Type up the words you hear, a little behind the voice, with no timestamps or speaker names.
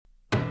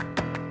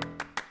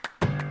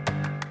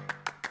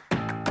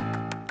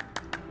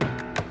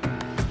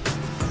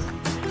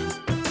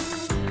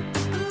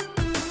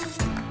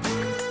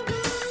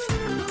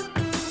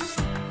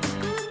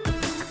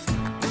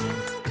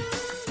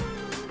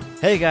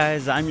Hey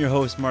guys, I'm your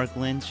host Mark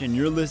Lynch, and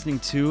you're listening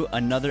to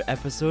another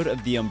episode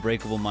of the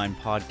Unbreakable Mind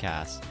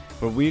podcast,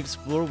 where we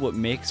explore what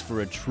makes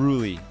for a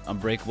truly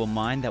unbreakable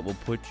mind that will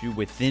put you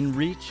within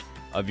reach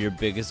of your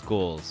biggest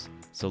goals.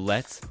 So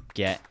let's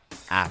get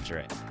after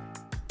it.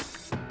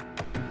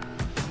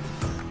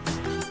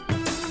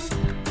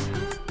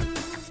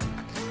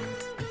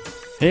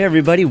 Hey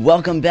everybody,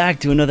 welcome back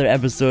to another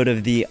episode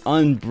of the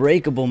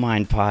Unbreakable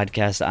Mind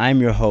podcast.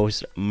 I'm your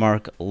host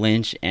Mark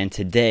Lynch, and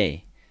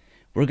today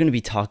we're going to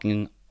be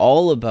talking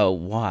all about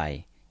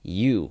why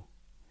you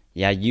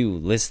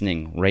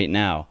listening right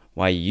now,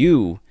 why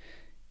you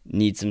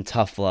need some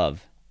tough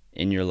love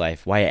in your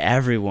life, why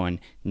everyone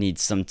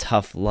needs some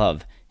tough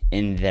love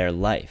in their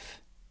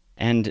life.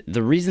 And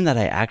the reason that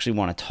I actually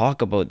want to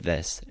talk about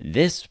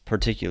this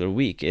particular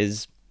week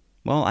is,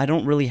 well, I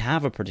don't really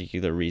have a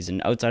particular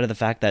reason outside of the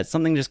fact that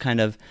something just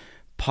kind of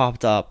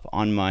popped up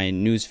on my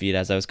newsfeed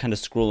as I was kind of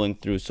scrolling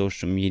through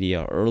social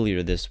media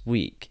earlier this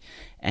week.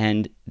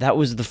 And that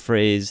was the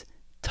phrase,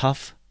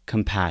 tough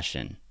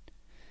compassion.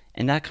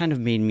 And that kind of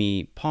made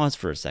me pause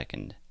for a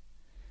second.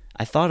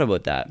 I thought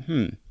about that.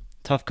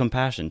 Tough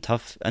compassion,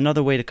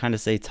 another way to kind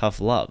of say tough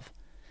love.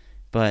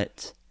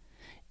 But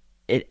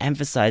it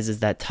emphasizes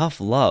that tough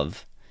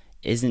love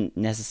isn't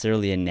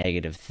necessarily a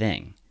negative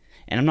thing.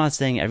 And I'm not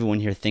saying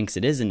everyone here thinks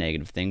it is a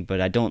negative thing, but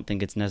I don't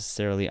think it's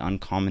necessarily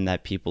uncommon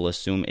that people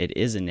assume it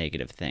is a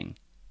negative thing.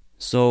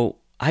 So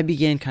I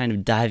began kind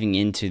of diving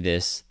into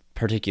this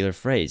particular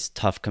phrase,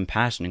 tough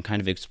compassion, and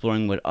kind of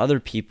exploring what other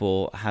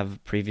people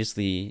have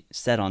previously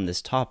said on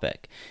this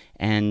topic.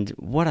 And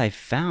what I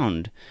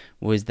found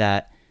was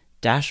that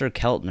Dacher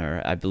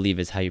Keltner, I believe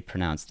is how you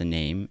pronounce the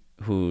name,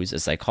 who's a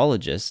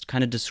psychologist,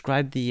 kind of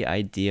described the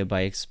idea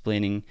by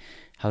explaining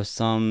how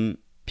some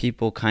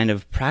people kind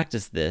of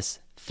practice this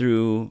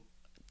through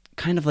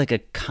kind of like a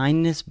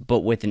kindness but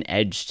with an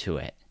edge to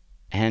it.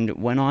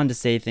 And went on to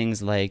say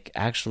things like,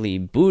 actually,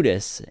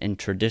 Buddhists in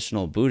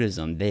traditional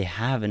Buddhism, they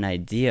have an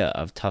idea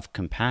of tough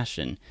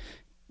compassion,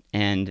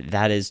 and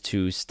that is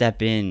to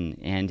step in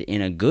and,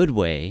 in a good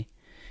way,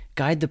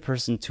 guide the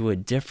person to a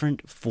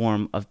different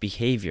form of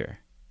behavior,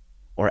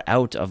 or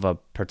out of a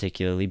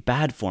particularly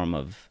bad form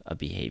of a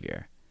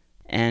behavior.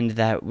 And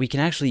that we can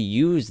actually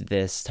use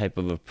this type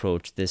of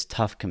approach, this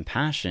tough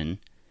compassion,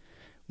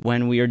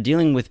 when we are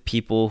dealing with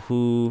people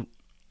who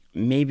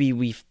maybe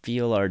we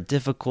feel are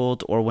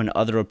difficult, or when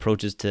other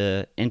approaches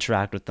to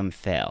interact with them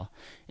fail.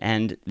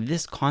 And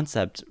this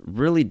concept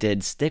really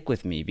did stick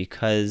with me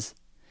because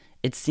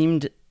it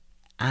seemed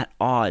at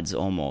odds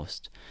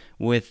almost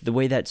with the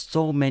way that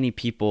so many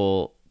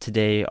people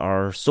today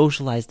are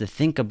socialized to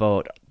think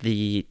about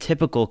the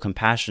typical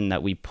compassion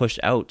that we push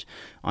out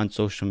on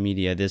social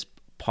media, this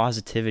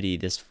positivity,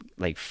 this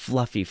like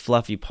fluffy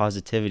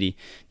positivity,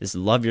 this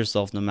love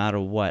yourself no matter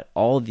what,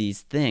 all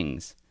these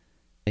things.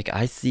 Like,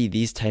 I see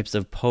these types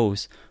of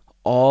posts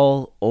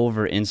all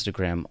over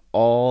Instagram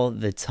all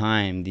the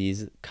time,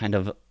 these kind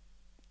of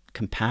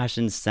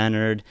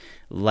compassion-centered,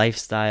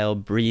 lifestyle,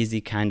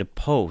 breezy kind of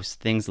posts.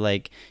 Things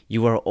like,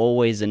 you are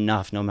always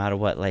enough no matter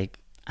what. Like,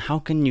 how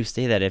can you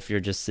say that if you're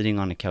just sitting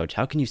on a couch?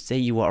 How can you say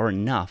you are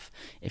enough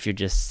if you're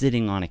just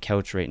sitting on a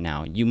couch right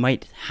now? You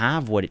might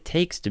have what it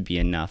takes to be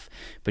enough,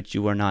 but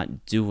you are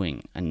not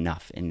doing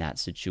enough in that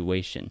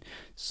situation.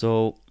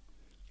 So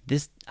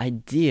this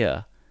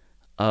idea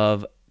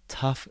of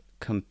tough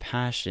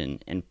compassion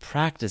and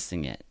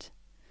practicing it,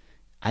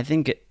 I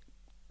think it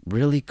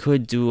really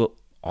could do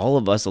all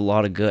of us a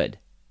lot of good.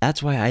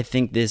 That's why I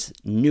think this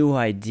new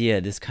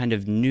idea, this kind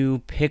of new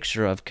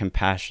picture of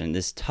compassion,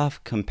 this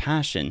tough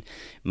compassion,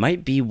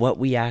 might be what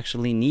we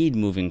actually need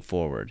moving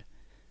forward.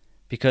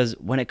 Because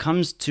when it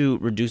comes to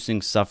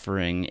reducing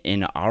suffering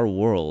in our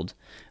world,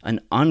 an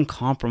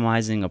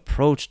uncompromising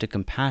approach to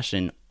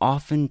compassion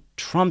often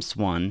trumps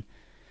one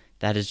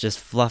that is just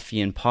fluffy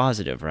and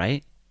positive,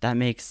 right? That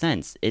makes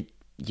sense.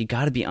 You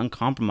got to be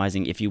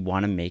uncompromising if you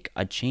want to make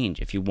a change,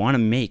 if you want to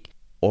make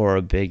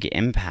a big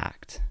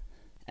impact.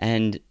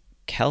 And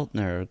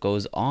Keltner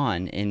goes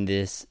on in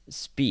this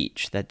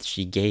speech that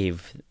she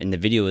gave in the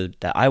video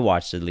that I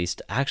watched, at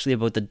least, actually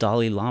about the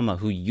Dalai Lama,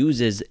 who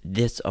uses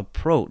this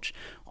approach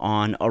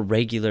on a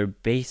regular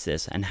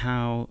basis, and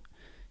how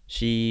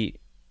she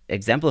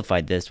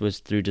exemplified this was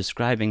through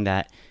describing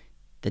that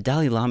the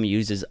Dalai Lama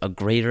uses a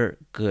greater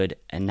good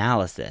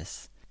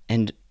analysis.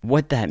 And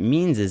what that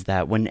means is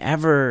that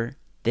whenever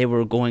they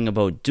were going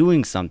about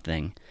doing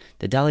something,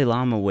 the Dalai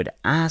Lama would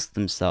ask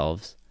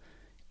themselves,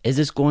 is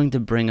this going to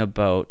bring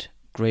about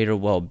greater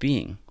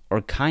well-being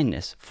or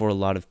kindness for a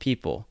lot of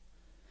people?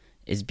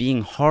 Is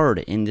being hard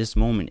in this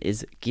moment,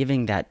 is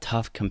giving that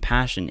tough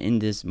compassion in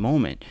this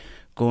moment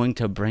going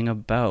to bring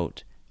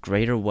about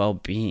greater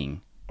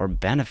well-being or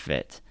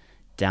benefit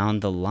down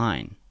the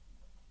line?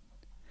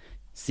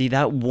 See,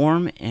 that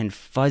warm and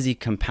fuzzy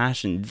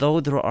compassion, though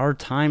there are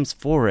times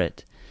for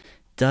it,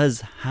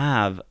 does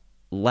have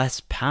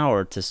less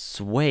power to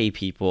sway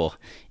people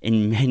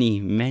in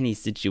many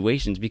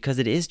situations because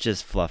it is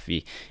just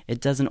fluffy.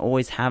 It doesn't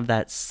always have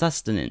that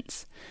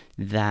sustenance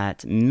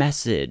that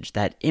message,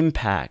 that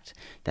impact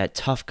that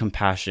tough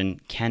compassion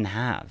can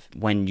have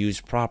when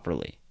used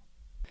properly.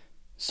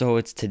 So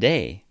it's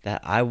today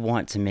that I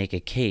want to make a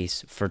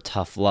case for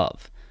tough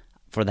love,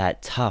 for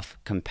that tough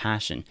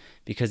compassion,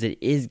 because it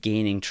is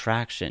gaining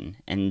traction,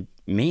 and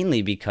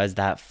mainly because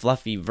that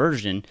fluffy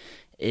version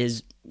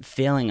is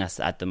failing us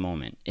at the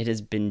moment. It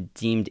has been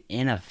deemed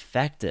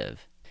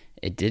ineffective.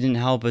 It didn't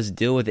help us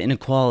deal with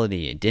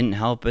inequality. It didn't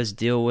help us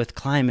deal with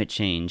climate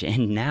change.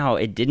 And now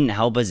it didn't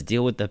help us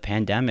deal with the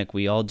pandemic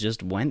we all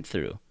just went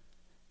through.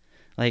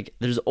 Like,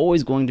 there's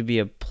always going to be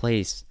a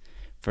place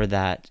for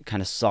that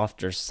kind of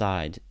softer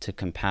side to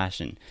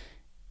compassion.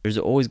 There's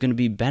always going to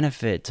be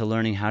benefit to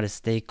learning how to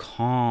stay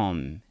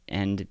calm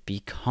and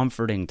be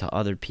comforting to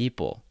other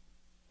people.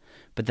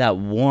 But that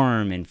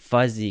warm and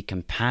fuzzy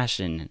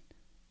compassion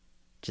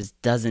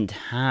just doesn't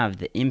have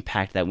the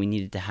impact that we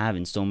need it to have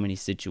in so many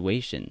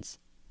situations.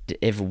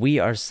 If we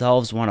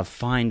ourselves want to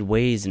find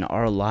ways in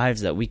our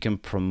lives that we can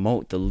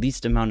promote the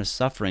least amount of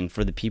suffering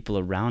for the people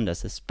around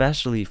us,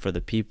 especially for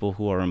the people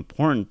who are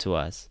important to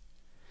us,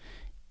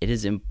 it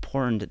is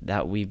important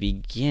that we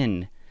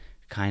begin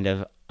kind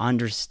of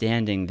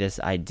understanding this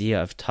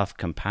idea of tough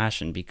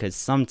compassion, because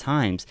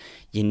sometimes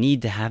you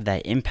need to have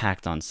that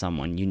impact on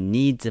someone. You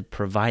need to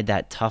provide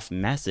that tough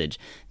message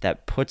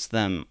that puts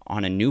them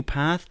on a new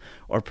path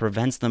or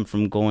prevents them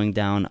from going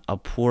down a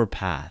poor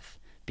path,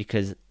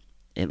 because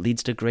it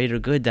leads to greater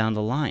good down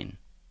the line.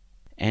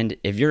 And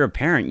if you're a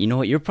parent, you know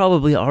what? You're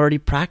probably already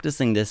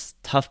practicing this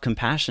tough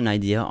compassion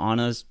idea on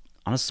a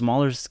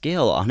smaller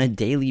scale, on a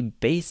daily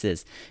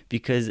basis,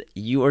 because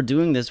you are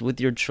doing this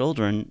with your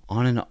children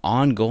on an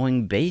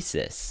ongoing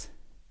basis.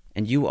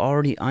 And you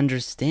already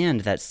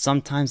understand that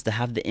sometimes to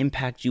have the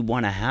impact you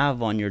want to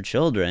have on your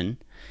children,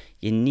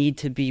 you need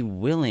to be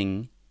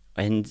willing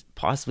and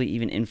possibly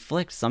even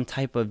inflict some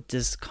type of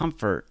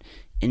discomfort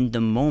in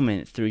the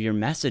moment through your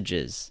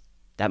messages.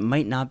 That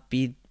might not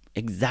be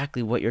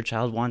exactly what your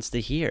child wants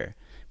to hear,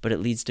 but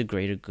it leads to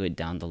greater good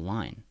down the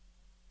line.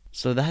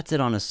 So that's it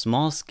on a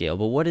small scale,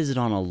 but what is it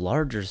on a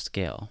larger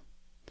scale?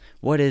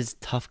 What is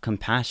tough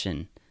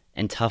compassion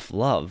and tough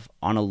love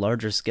on a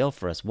larger scale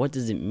for us? What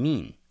does it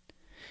mean?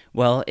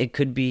 Well, it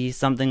could be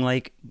something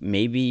like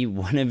maybe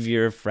one of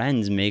your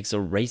friends makes a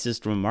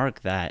racist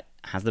remark that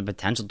has the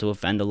potential to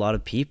offend a lot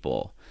of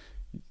people.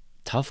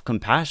 Tough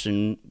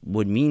compassion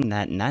would mean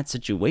that in that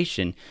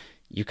situation,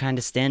 you kind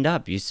of stand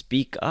up, you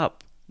speak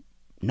up,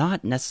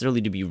 not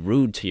necessarily to be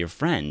rude to your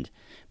friend,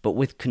 but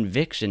with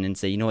conviction and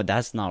say, you know what,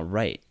 that's not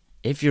right.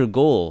 If your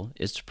goal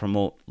is to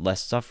promote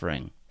less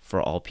suffering for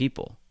all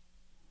people.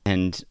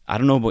 And I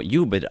don't know about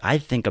you, but I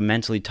think a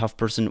mentally tough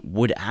person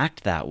would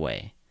act that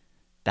way.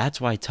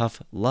 That's why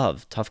tough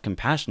love, tough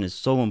compassion is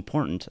so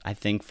important, I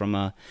think, from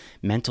a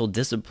mental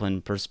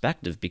discipline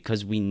perspective,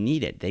 because we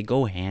need it. They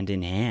go hand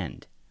in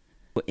hand.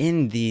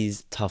 In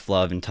these tough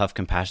love and tough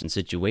compassion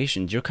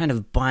situations, you're kind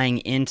of buying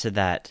into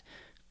that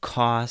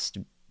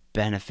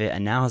cost-benefit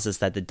analysis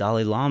that the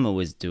Dalai Lama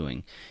was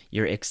doing.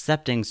 You're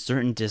accepting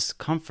certain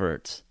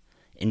discomfort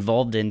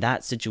involved in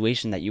that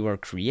situation that you are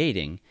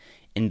creating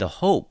in the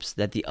hopes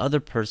that the other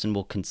person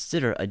will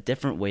consider a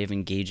different way of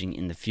engaging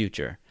in the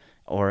future,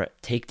 or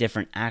take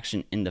different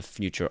action in the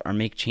future, or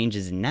make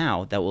changes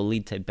now that will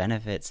lead to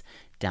benefits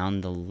down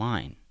the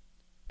line.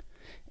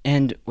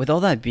 And with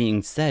all that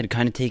being said,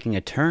 kind of taking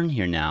a turn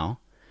here now,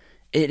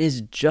 it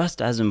is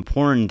just as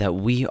important that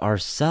we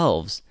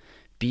ourselves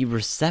be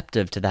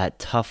receptive to that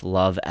tough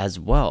love as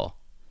well.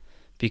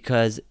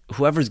 Because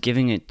whoever's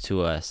giving it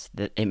to us,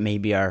 that it may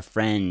be our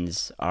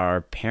friends,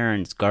 our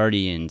parents,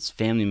 guardians,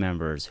 family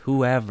members,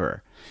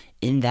 whoever,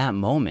 in that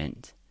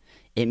moment,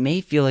 it may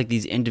feel like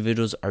these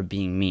individuals are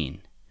being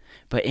mean.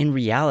 But in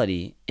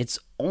reality, it's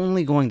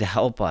only going to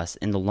help us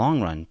in the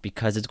long run,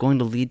 because it's going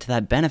to lead to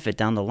that benefit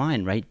down the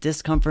line, right?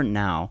 Discomfort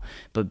now,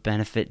 but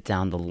benefit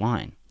down the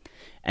line.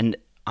 And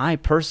I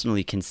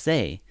personally can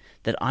say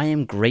that I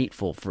am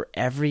grateful for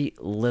every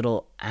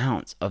little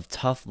ounce of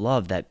tough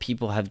love that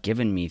people have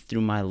given me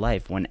through my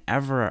life.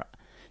 Whenever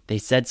they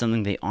said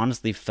something they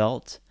honestly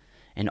felt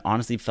and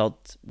honestly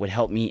felt would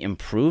help me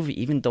improve,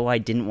 even though I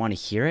didn't want to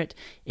hear it,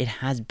 it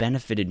has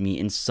benefited me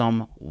in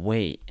some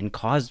way and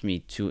caused me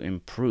to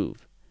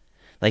improve.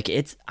 I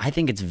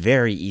think it's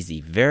very easy,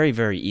 very,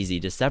 very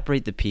easy to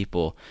separate the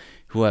people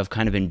who have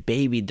kind of been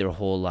babied their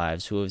whole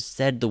lives, who have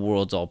said the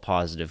world's all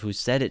positive, who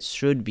said it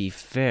should be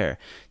fair,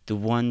 the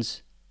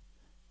ones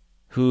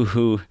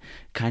who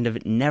kind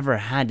of never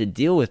had to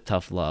deal with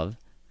tough love,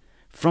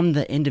 from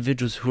the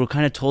individuals who were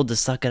kind of told to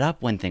suck it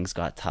up when things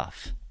got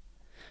tough.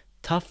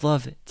 Tough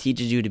love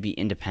teaches you to be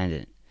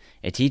independent.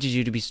 It teaches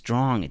you to be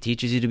strong. It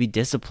teaches you to be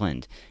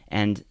disciplined.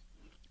 And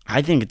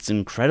I think it's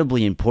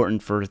incredibly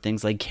important for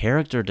things like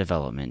character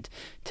development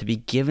to be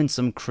given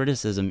some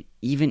criticism,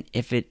 even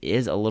if it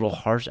is a little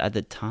harsh at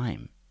the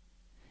time.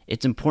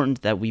 It's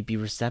important that we be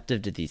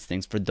receptive to these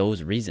things for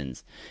those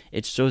reasons.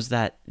 It shows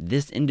that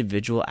this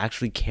individual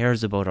actually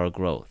cares about our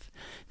growth.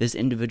 This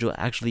individual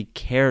actually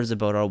cares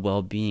about our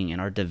well-being and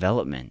our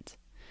development.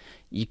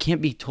 You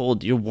can't be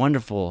told you're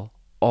wonderful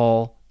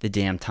all the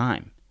damn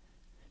time,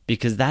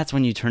 because that's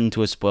when you turn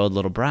into a spoiled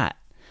little brat.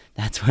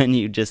 That's when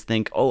you just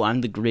think, oh, I'm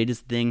the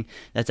greatest thing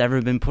that's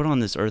ever been put on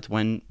this earth,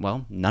 when,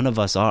 well, none of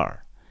us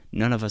are.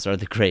 None of us are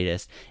the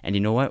greatest. And you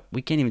know what?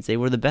 We can't even say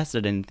we're the best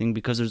at anything,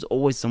 because there's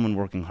always someone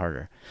working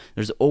harder.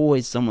 There's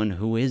always someone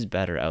who is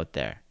better out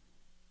there.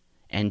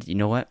 And you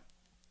know what?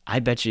 I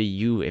bet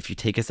you, if you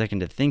take a second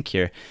to think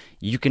here,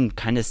 you can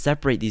kind of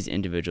separate these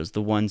individuals,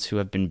 the ones who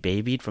have been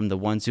babied from the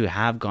ones who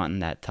have gotten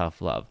that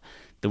tough love,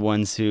 the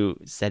ones who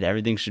said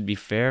everything should be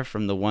fair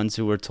from the ones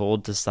who were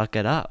told to suck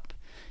it up.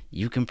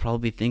 You can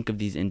probably think of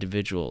these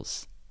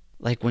individuals.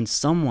 Like when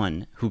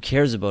someone who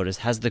cares about us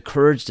has the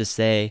courage to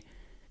say,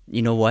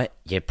 you know what,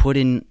 you put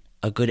in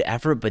a good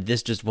effort, but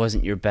this just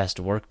wasn't your best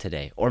work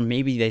today. Or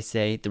maybe they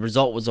say the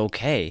result was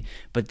okay,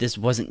 but this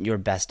wasn't your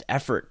best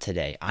effort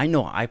today. I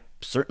know I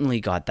certainly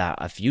got that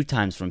a few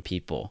times from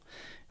people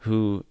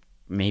who,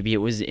 maybe it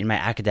was in my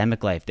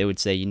academic life, they would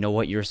say, you know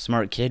what, you're a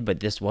smart kid,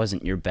 but this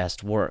wasn't your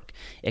best work.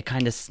 It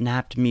kind of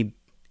snapped me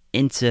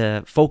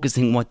into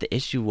focusing what the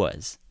issue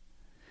was.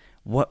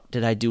 What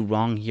did I do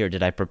wrong here?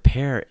 Did I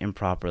prepare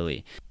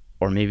improperly?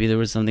 Or maybe there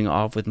was something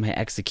off with my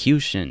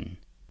execution.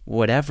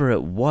 Whatever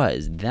it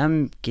was,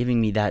 them giving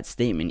me that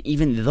statement,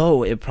 even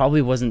though it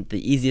probably wasn't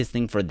the easiest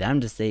thing for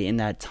them to say in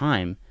that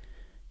time,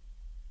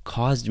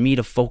 caused me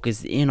to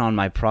focus in on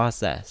my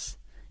process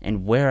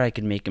and where I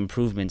could make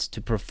improvements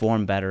to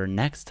perform better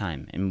next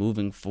time and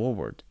moving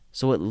forward.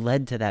 So it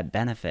led to that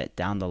benefit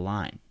down the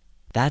line.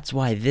 That's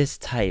why this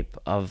type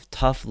of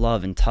tough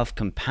love and tough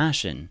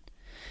compassion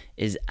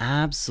is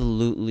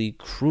absolutely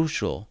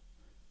crucial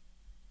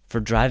for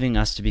driving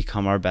us to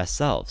become our best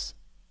selves.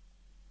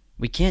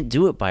 We can't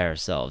do it by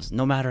ourselves.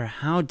 No matter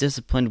how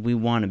disciplined we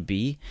want to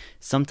be,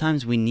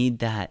 sometimes we need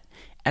that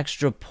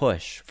extra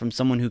push from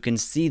someone who can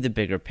see the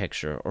bigger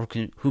picture, or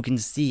who can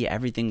see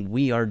everything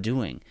we are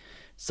doing.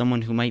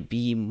 Someone who might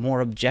be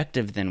more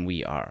objective than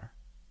we are.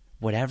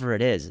 Whatever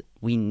it is,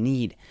 we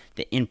need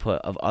the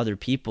input of other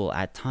people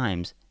at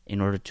times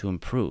in order to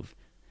improve.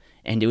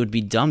 And it would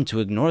be dumb to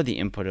ignore the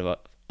input of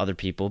other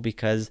people,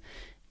 because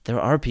there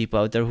are people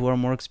out there who are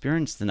more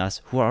experienced than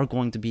us, who are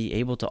going to be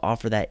able to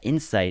offer that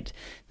insight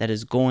that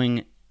is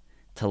going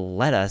to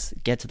let us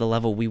get to the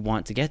level we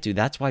want to get to.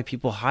 That's why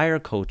people hire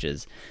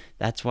coaches.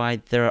 That's why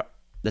the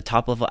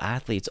top level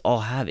athletes all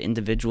have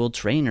individual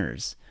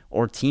trainers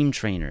or team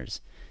trainers.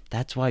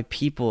 That's why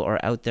people are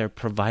out there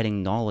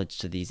providing knowledge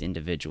to these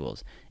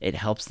individuals. It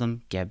helps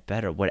them get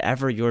better.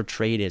 Whatever your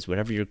trade is,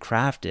 whatever your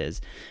craft is,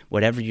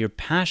 whatever your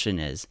passion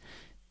is,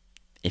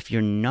 if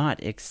you're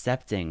not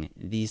accepting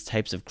these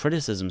types of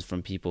criticisms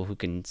from people who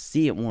can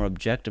see it more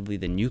objectively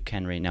than you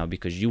can right now,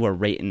 because you are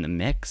right in the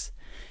mix,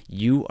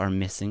 you are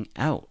missing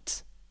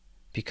out.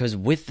 Because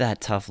with that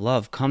tough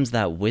love comes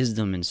that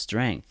wisdom and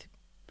strength.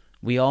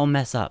 We all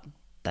mess up.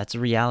 That's a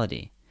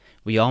reality.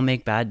 We all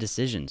make bad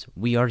decisions.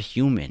 We are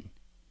human.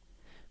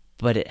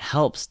 But it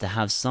helps to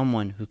have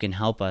someone who can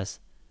help us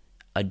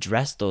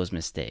address those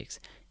mistakes,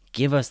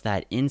 give us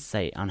that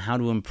insight on how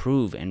to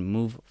improve and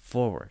move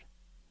forward.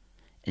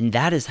 And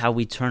that is how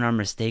we turn our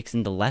mistakes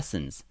into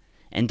lessons.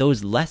 And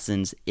those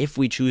lessons, if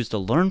we choose to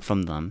learn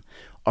from them,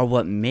 are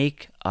what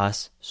make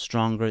us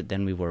stronger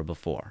than we were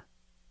before.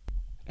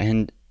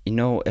 And, you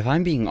know, if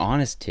I'm being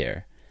honest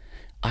here,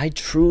 I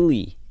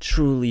truly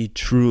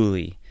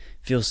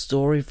feel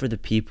sorry for the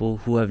people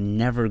who have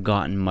never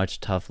gotten much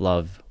tough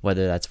love,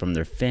 whether that's from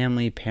their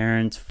family,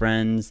 parents,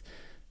 friends,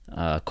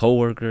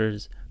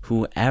 co-workers,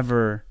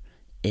 whoever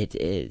it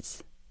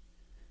is.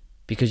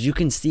 Because you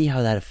can see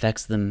how that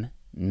affects them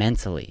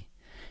mentally,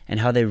 and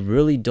how they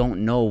really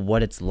don't know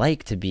what it's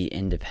like to be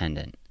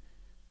independent.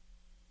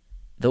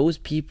 Those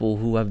people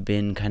who have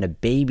been kind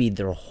of babied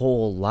their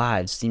whole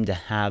lives seem to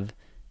have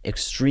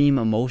extreme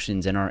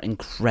emotions and are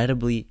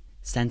incredibly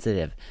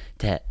sensitive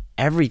to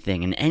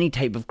everything, and any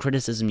type of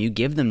criticism you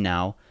give them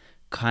now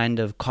kind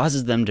of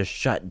causes them to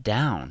shut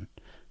down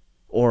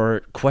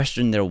or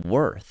question their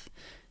worth.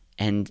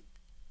 And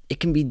it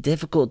can be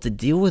difficult to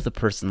deal with a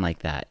person like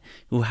that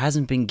who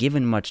hasn't been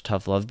given much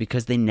tough love,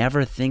 because they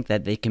never think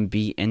that they can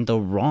be in the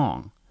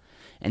wrong.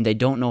 And they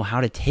don't know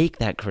how to take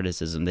that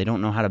criticism. They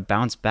don't know how to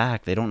bounce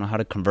back. They don't know how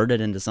to convert it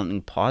into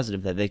something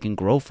positive that they can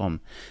grow from,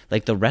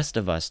 like the rest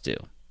of us do.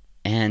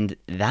 And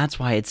that's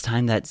why it's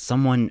time that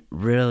someone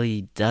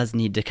really does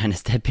need to kind of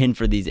step in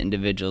for these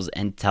individuals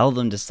and tell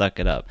them to suck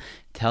it up.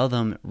 Tell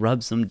them,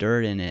 rub some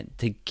dirt in it,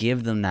 to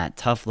give them that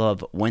tough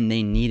love when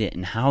they need it,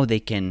 and how they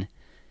can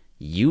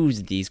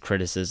use these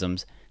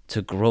criticisms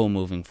to grow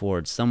moving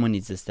forward. Someone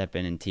needs to step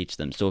in and teach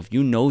them. So if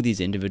you know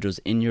these individuals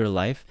in your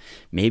life,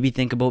 maybe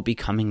think about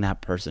becoming that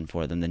person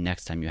for them the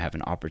next time you have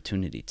an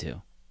opportunity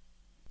to.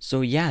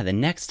 So yeah, the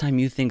next time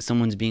you think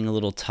someone's being a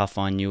little tough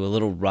on you, a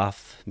little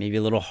rough, maybe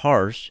a little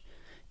harsh,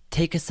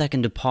 take a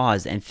second to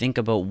pause and think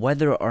about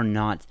whether or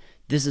not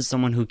this is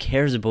someone who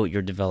cares about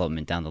your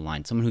development down the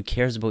line, someone who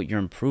cares about your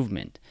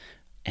improvement,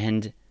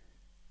 and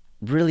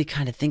really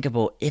kind of think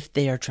about if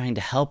they are trying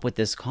to help with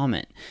this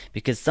comment,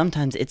 because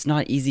sometimes it's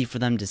not easy for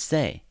them to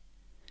say,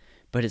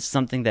 but it's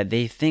something that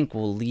they think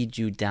will lead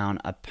you down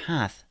a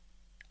path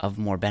of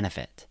more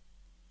benefit.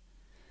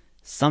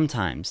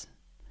 Sometimes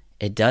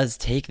it does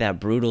take that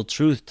brutal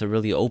truth to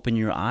really open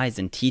your eyes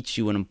and teach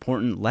you an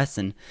important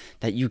lesson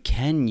that you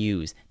can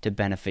use to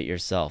benefit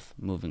yourself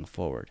moving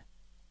forward.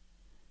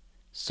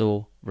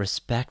 So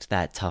respect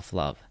that tough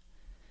love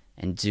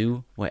and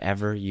do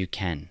whatever you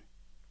can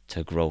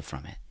to grow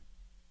from it.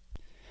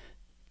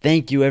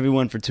 Thank you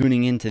everyone for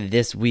tuning in to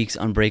this week's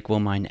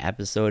Unbreakable Mind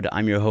episode.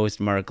 I'm your host,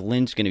 Mark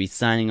Lynch, going to be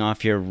signing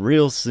off here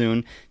real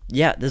soon.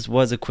 Yeah, this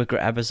was a quicker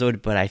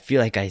episode, but I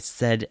feel like I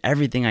said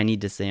everything I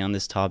need to say on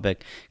this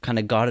topic, kind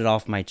of got it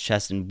off my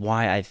chest and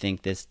why I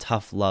think this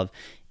tough love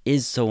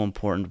is so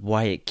important,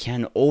 why it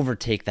can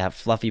overtake that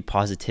fluffy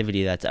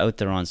positivity that's out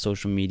there on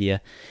social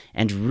media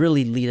and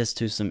really lead us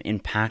to some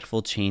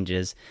impactful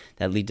changes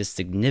that lead to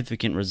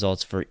significant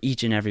results for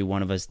each and every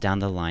one of us down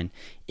the line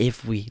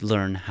if we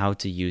learn how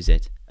to use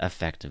it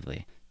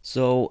effectively.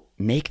 So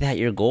make that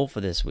your goal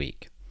for this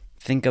week.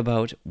 Think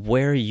about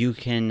where you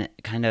can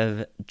kind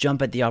of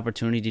jump at the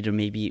opportunity to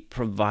maybe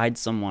provide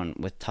someone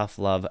with tough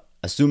love,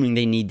 assuming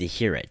they need to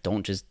hear it.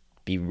 Don't just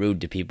be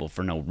rude to people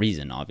for no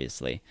reason,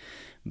 obviously.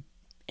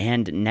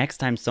 And next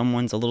time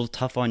someone's a little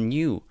tough on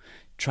you,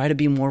 try to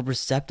be more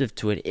receptive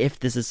to it if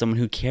this is someone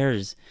who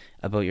cares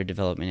about your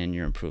development and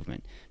your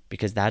improvement,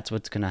 because that's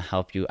what's going to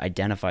help you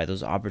identify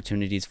those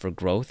opportunities for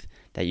growth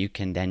that you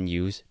can then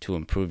use to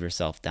improve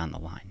yourself down the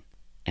line.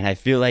 And I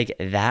feel like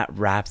that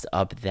wraps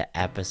up the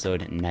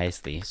episode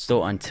nicely.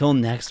 So until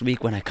next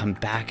week when I come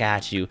back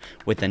at you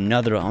with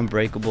another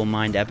Unbreakable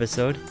Mind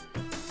episode,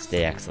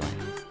 stay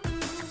excellent.